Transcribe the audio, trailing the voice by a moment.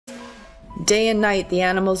Day and night the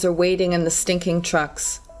animals are waiting in the stinking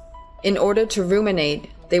trucks. In order to ruminate,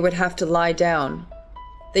 they would have to lie down.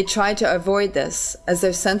 They try to avoid this, as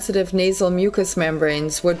their sensitive nasal mucous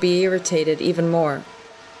membranes would be irritated even more.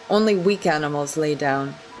 Only weak animals lay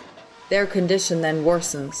down. Their condition then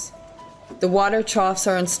worsens. The water troughs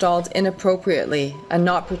are installed inappropriately and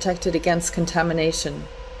not protected against contamination.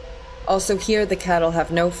 Also here the cattle have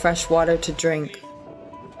no fresh water to drink.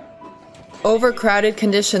 Overcrowded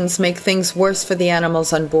conditions make things worse for the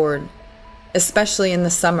animals on board, especially in the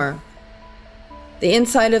summer. The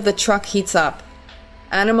inside of the truck heats up.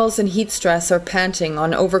 Animals in heat stress are panting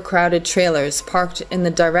on overcrowded trailers parked in the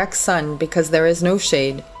direct sun because there is no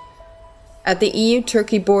shade. At the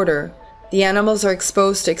EU-Turkey border, the animals are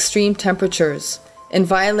exposed to extreme temperatures, in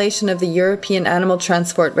violation of the European animal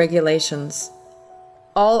transport regulations.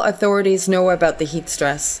 All authorities know about the heat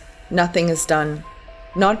stress. Nothing is done.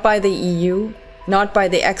 Not by the EU, not by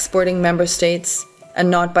the exporting member states, and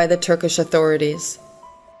not by the Turkish authorities.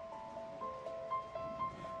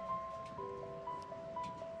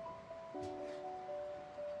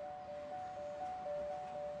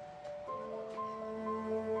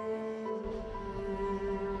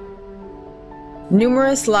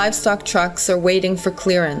 Numerous livestock trucks are waiting for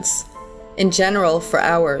clearance, in general for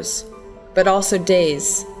hours, but also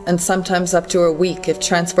days, and sometimes up to a week if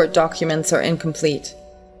transport documents are incomplete.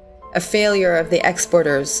 A failure of the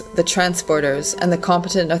exporters, the transporters, and the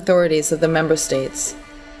competent authorities of the member states.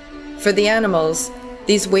 For the animals,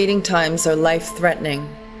 these waiting times are life-threatening.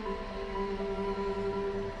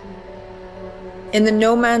 In the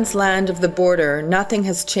no man's land of the border, nothing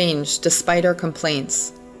has changed despite our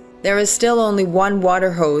complaints. There is still only one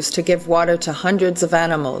water hose to give water to hundreds of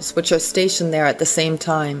animals which are stationed there at the same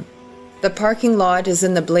time. The parking lot is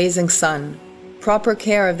in the blazing sun. Proper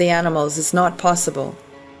care of the animals is not possible.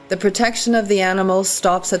 The protection of the animals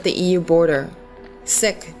stops at the EU border.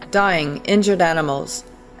 Sick, dying, injured animals,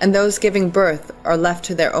 and those giving birth are left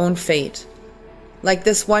to their own fate. Like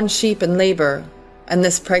this one sheep in labor, and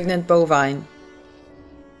this pregnant bovine.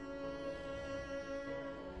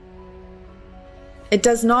 It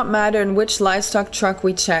does not matter in which livestock truck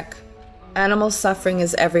we check. Animal suffering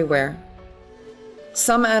is everywhere.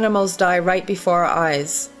 Some animals die right before our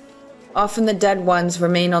eyes. Often the dead ones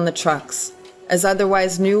remain on the trucks, as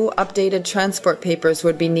otherwise new, updated transport papers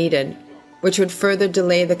would be needed, which would further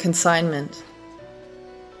delay the consignment.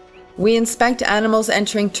 We inspect animals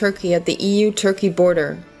entering Turkey at the EU-Turkey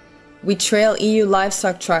border. We trail EU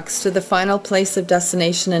livestock trucks to the final place of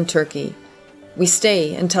destination in Turkey. We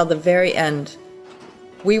stay until the very end.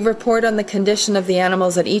 We report on the condition of the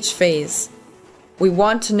animals at each phase. We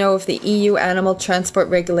want to know if the EU animal transport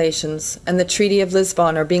regulations and the Treaty of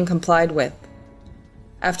Lisbon are being complied with.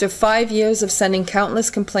 After 5 years of sending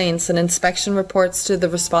countless complaints and inspection reports to the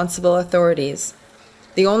responsible authorities,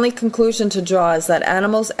 the only conclusion to draw is that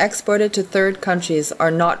animals exported to third countries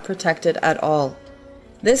are not protected at all.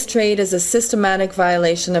 This trade is a systematic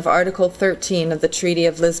violation of Article 13 of the Treaty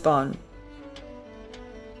of Lisbon.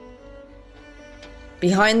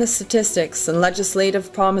 Behind the statistics and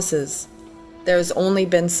legislative promises, there has only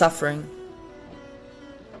been suffering.